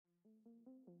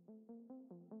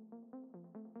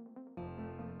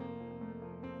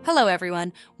Hello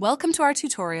everyone, welcome to our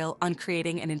tutorial on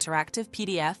creating an interactive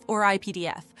PDF or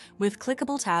iPDF with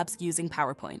clickable tabs using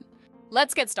PowerPoint.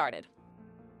 Let's get started.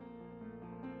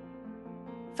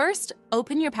 First,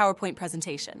 open your PowerPoint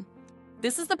presentation.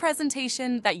 This is the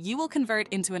presentation that you will convert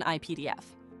into an iPDF.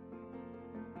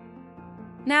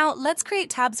 Now, let's create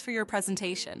tabs for your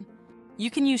presentation. You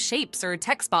can use shapes or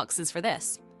text boxes for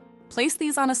this. Place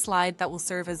these on a slide that will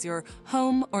serve as your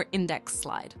home or index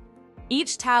slide.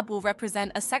 Each tab will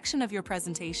represent a section of your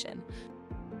presentation.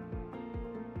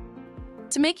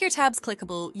 To make your tabs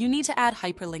clickable, you need to add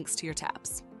hyperlinks to your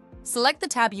tabs. Select the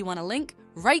tab you want to link,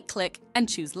 right-click, and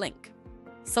choose Link.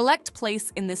 Select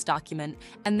Place in this document,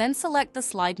 and then select the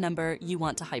slide number you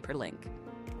want to hyperlink.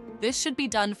 This should be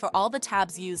done for all the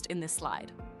tabs used in this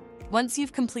slide. Once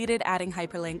you've completed adding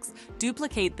hyperlinks,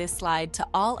 duplicate this slide to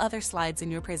all other slides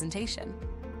in your presentation.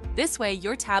 This way,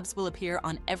 your tabs will appear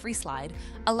on every slide,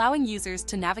 allowing users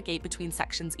to navigate between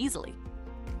sections easily.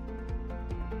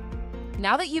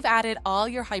 Now that you've added all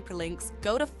your hyperlinks,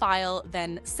 go to File,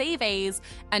 then Save As,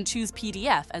 and choose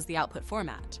PDF as the output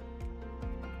format.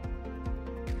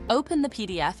 Open the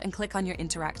PDF and click on your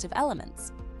interactive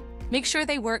elements. Make sure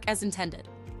they work as intended.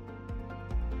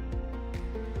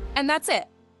 And that's it!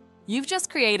 You've just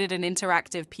created an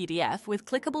interactive PDF with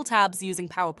clickable tabs using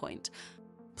PowerPoint.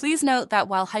 Please note that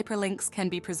while hyperlinks can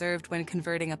be preserved when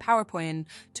converting a PowerPoint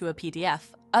to a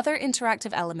PDF, other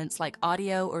interactive elements like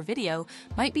audio or video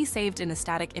might be saved in a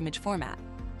static image format.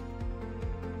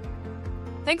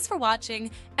 Thanks for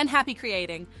watching, and happy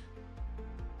creating!